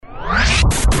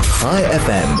Chai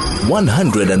FM,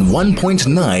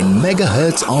 101.9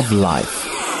 megahertz of life.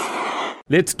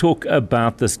 Let's talk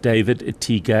about this David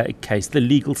Teeger case, the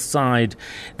legal side,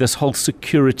 this whole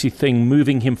security thing,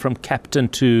 moving him from captain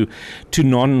to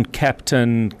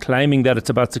non-captain, claiming that it's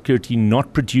about security,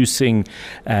 not producing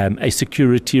a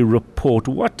security report.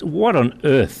 What on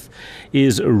earth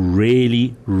is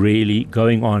really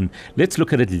going on? Let's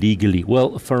look at it legally.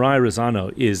 Well, Farai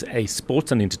Razano is a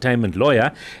sports and entertainment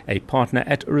lawyer, a partner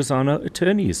at Razano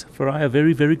Attorneys. Farai, a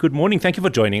very, very good morning. Thank you for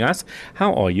joining us.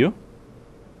 How are you?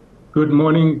 Good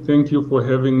morning. Thank you for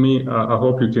having me. I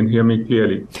hope you can hear me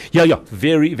clearly. Yeah,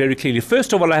 very, very clearly.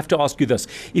 First of all, I have to ask you this.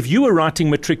 If you were writing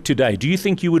matric today, do you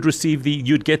think you would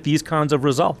you'd get these kinds of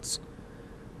results?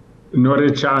 Not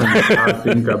a chance. I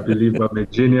believe I'm a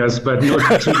genius, but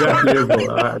not to that level.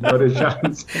 Not a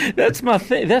chance. That's my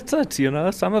thing. That's it.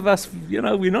 Some of us,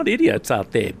 we're not idiots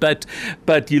out there. But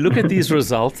you look at these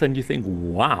results and you think,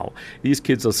 wow, these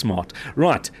kids are smart.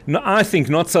 Right. No, I think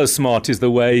not so smart is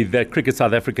the way that Cricket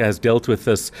South Africa has dealt with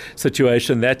this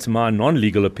situation. That's my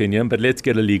non-legal opinion, but let's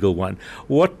get a legal one.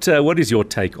 What is your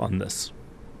take on this?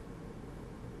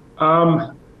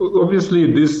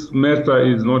 Obviously, this matter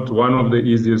is not one of the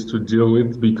easiest to deal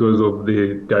with because of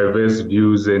the diverse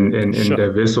views and Sure.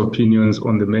 diverse opinions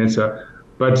on the matter.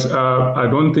 But I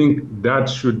don't think that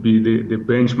should be the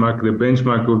benchmark. The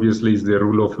benchmark, obviously, is the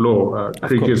rule of law.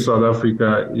 Cricket South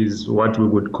Africa is what we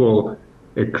would call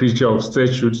a creature of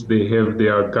statutes. They have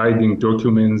their guiding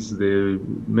documents, the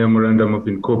Memorandum of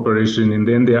Incorporation, and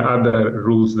then there are other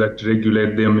rules that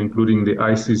regulate them, including the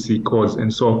ICC codes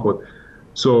and so forth.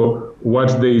 So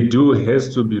what they do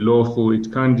has to be lawful.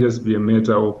 It can't just be a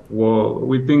matter of, well,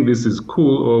 we think this is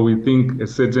cool, or we think a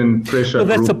certain pressure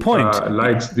that's group the point.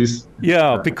 Likes this.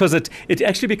 Yeah, because it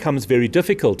actually becomes very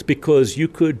difficult, because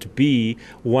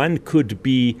one could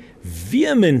be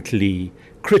vehemently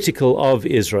critical of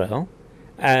Israel,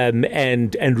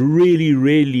 and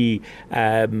really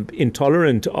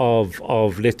intolerant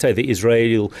of let's say the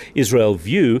Israel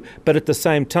view, but at the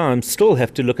same time still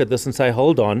have to look at this and say,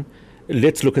 hold on.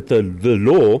 Let's look at the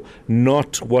law,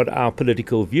 not what our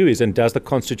political view is, and does the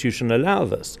Constitution allow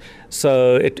this?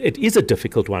 So it is a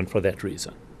difficult one for that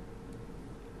reason.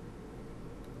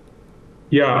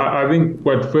 Yeah, I think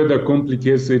what further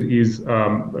complicates it is,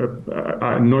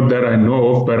 not that I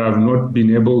know of, but I've not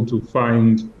been able to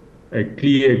find a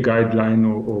clear guideline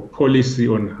or policy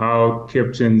on how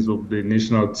captains of the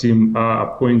national team are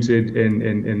appointed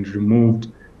and removed,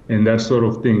 and that sort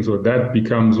of thing. So that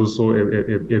becomes also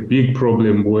a big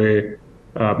problem where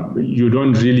you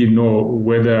don't really know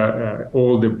whether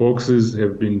all the boxes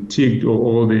have been ticked or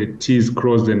all the T's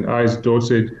crossed and I's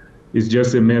dotted. It's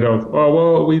just a matter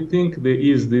of, we think there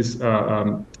is this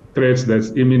threat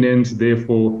that's imminent,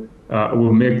 therefore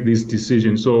we'll make this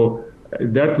decision. So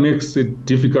that makes it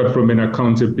difficult from an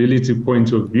accountability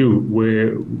point of view,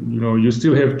 where you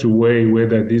still have to weigh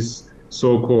whether this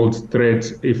so-called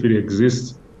threat, if it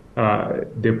exists,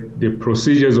 the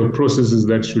procedures or processes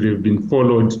that should have been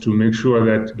followed to make sure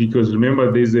that, because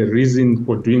remember, there's a reason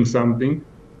for doing something,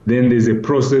 then there's a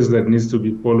process that needs to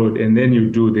be followed, and then you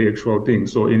do the actual thing.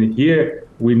 So in here,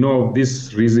 we know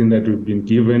this reason that we've been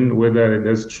given, whether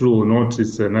that's true or not,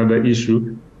 it's another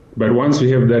issue. But once we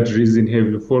have that reason, have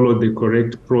you followed the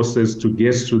correct process to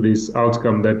get to this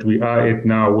outcome that we are at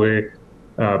now, where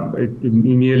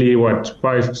nearly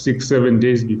 5, 6, 7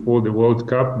 days before the World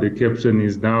Cup, the captain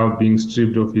is now being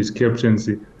stripped of his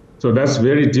captaincy. So that's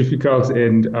very difficult,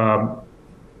 and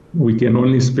we can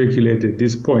only speculate at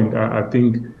this point. I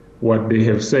think what they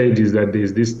have said is that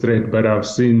there's this threat, but I've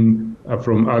seen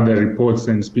from other reports,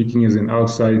 and speaking as an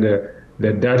outsider,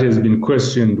 that has been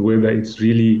questioned whether it's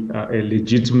really a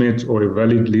legitimate or a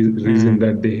valid reason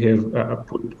that they have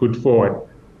put forward.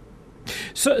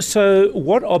 So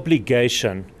what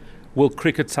obligation will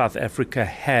Cricket South Africa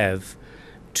have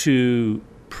to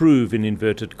prove, in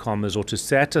inverted commas, or to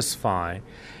satisfy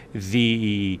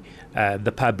the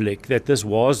public that this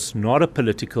was not a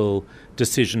political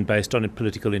decision based on a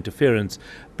political interference,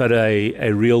 but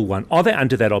a real one? Are they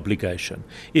under that obligation?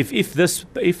 If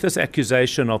this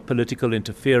accusation of political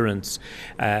interference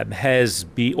has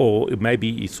been, or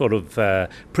maybe sort of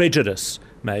prejudice,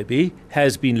 maybe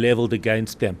has been leveled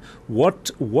against them,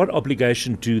 what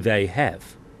obligation do they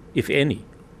have, if any?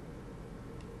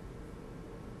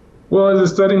 Well, as a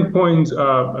starting point,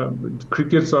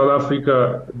 Cricket South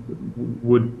Africa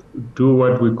would do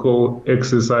what we call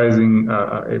exercising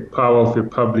a power of a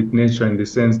public nature, in the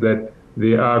sense that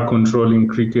they are controlling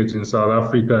cricket in South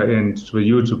Africa, and for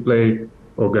you to play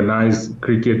organized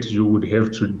cricket, you would have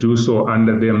to do so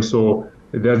under them. So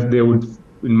that they would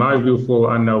in my view, fall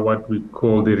under what we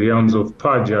call the realms of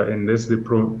PAJA, and that's the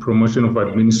Promotion of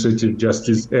Administrative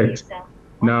Justice Act.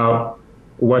 Now,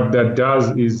 what that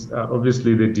does is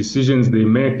obviously the decisions they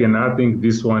make, and I think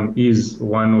this one is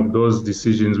one of those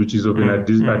decisions which is of an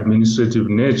administrative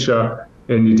nature,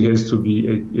 and it has to be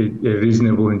a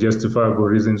reasonable and justifiable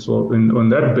reason. So on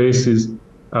that basis,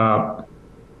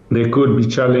 they could be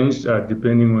challenged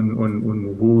depending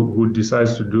on who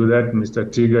decides to do that. Mr.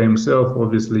 Teeger himself,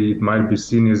 obviously, it might be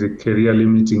seen as a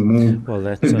career-limiting move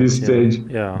at this stage.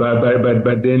 Yeah.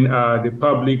 But then the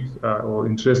public or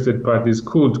interested parties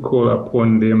could call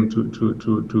upon them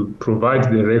to provide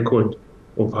the record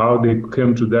of how they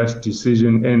came to that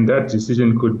decision, and that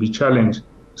decision could be challenged.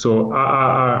 So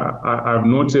I've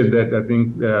noted that I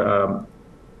think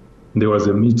there was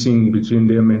a meeting between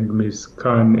them and Ms.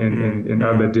 Khan and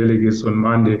other delegates on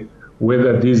Monday.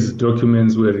 Whether these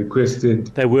documents were requested.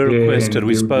 They were requested.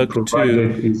 We spoke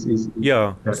to.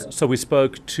 Yes. So we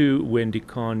spoke to Wendy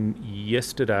Khan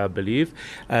yesterday, I believe.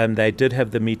 They did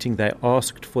have the meeting. They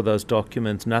asked for those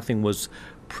documents. Nothing was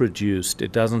produced.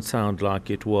 It doesn't sound like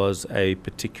it was a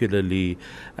particularly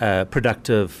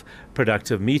productive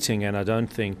meeting, and I don't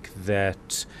think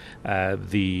that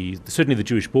certainly the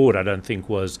Jewish board, I don't think,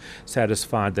 was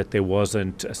satisfied that there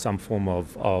wasn't some form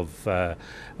of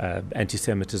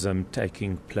anti-Semitism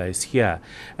taking place here.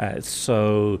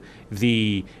 So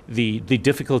the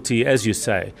difficulty, as you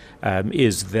say,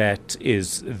 is that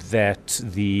it's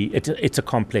a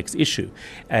complex issue,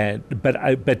 but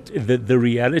the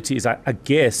reality is, I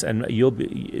guess, and you'll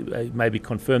maybe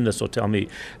confirm this or tell me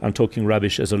I'm talking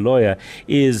rubbish as a lawyer,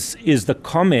 is the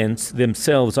comments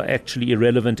themselves are actually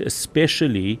irrelevant,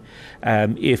 especially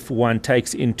if one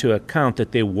takes into account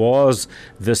that there was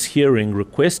this hearing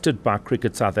requested by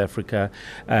Cricket South Africa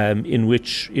in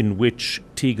which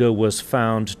Teeger was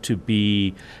found to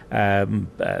be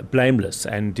blameless.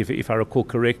 And if I recall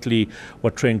correctly,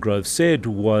 what Trent Grove said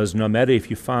was, no matter if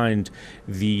you find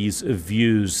these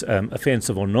views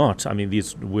offensive or not, I mean,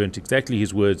 these weren't exactly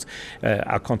his words,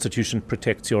 our Constitution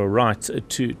protects your right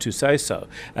to say so.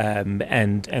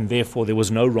 And therefore there was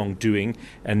no wrongdoing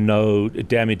and no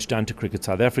damage done to Cricket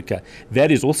South Africa.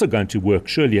 That is also going to work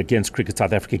surely against Cricket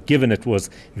South Africa, given it was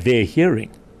their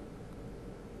hearing.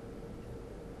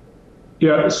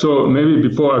 Yeah, so maybe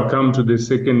before I come to the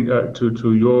second,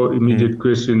 to your immediate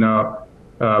question now,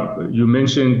 you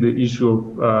mentioned the issue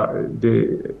of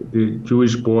the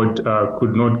Jewish board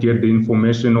could not get the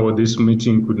information, or this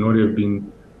meeting could not have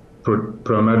been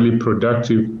primarily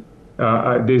productive.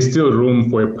 There's still room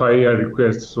for a prior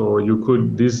request, so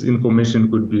this information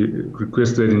could be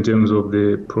requested in terms of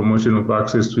the Promotion of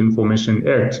Access to Information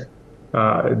Act.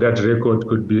 That record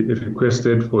could be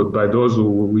requested by those who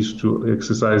wish to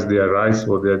exercise their rights,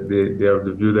 or that they have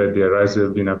the view that their rights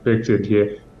have been affected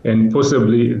here. And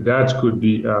possibly that could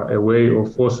be a way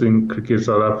of forcing Cricket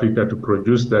South Africa to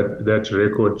produce that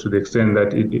record to the extent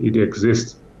that it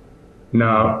exists.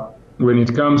 Now, when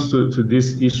it comes to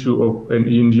this issue of,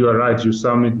 and you are right, you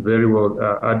sum it very well,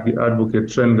 Advocate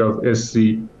Trent Grove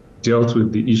SC dealt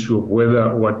with the issue of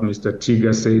whether what Mr.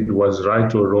 Teeger said was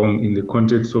right or wrong in the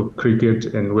context of cricket,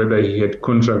 and whether he had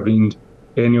contravened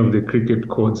any of the cricket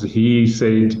codes. He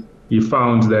said he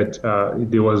found that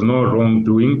there was no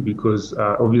wrongdoing, because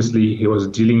obviously he was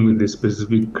dealing with the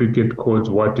specific cricket codes.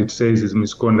 What it says is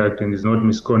misconduct and is not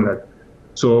misconduct.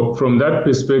 So from that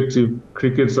perspective,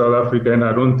 Cricket South Africa, and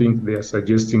I don't think they are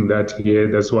suggesting that here,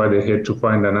 that's why they had to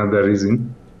find another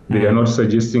reason. They are not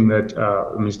suggesting that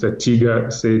Mr. Teeger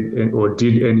said or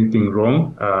did anything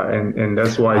wrong, and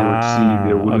that's why you would see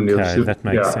they wouldn't have. That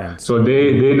makes sense. So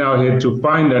they now had to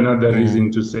find another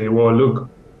reason to say, well, look,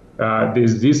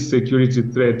 there's this security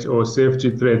threat or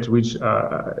safety threat, which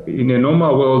in a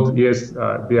normal world, yes,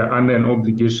 they are under an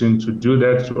obligation to do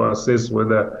that, to assess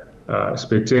whether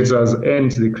spectators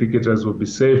and the cricketers will be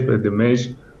safe at the match.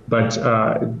 But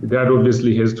that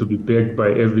obviously has to be backed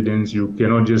by evidence. You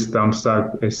cannot just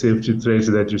thumbsuck a safety threat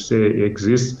that you say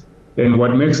exists. And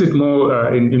what makes it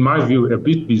more, in my view, a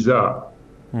bit bizarre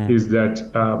is that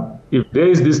if there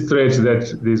is this threat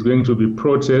that there's going to be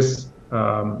protests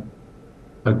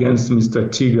against Mr.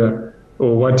 Teeger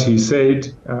or what he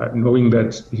said, knowing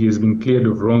that he has been cleared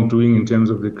of wrongdoing in terms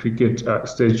of the cricket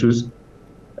statutes,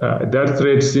 that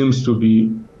threat seems to be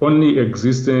only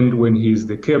existent when he's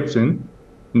the captain,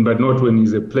 but not when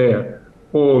he's a player,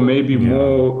 or maybe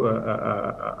more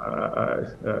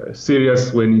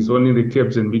serious when he's only the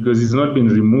captain, because he's not been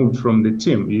removed from the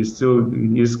team. He's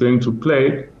going to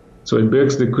play. So it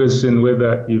begs the question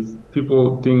whether, if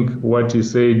people think what he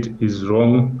said is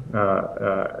wrong,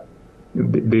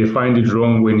 they find it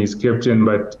wrong when he's captain,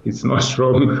 but it's not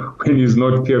wrong when he's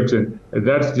not captain.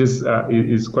 That just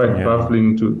is quite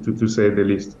baffling to say the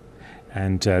least.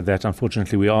 And that,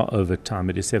 unfortunately, we are over time.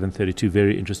 It is 7:32.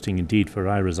 Very interesting indeed.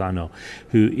 Farai Razano,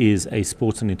 who is a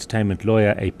sports and entertainment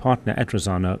lawyer, a partner at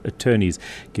Razano Attorneys,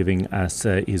 giving us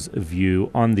his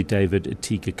view on the David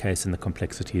Teeger case and the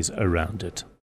complexities around it.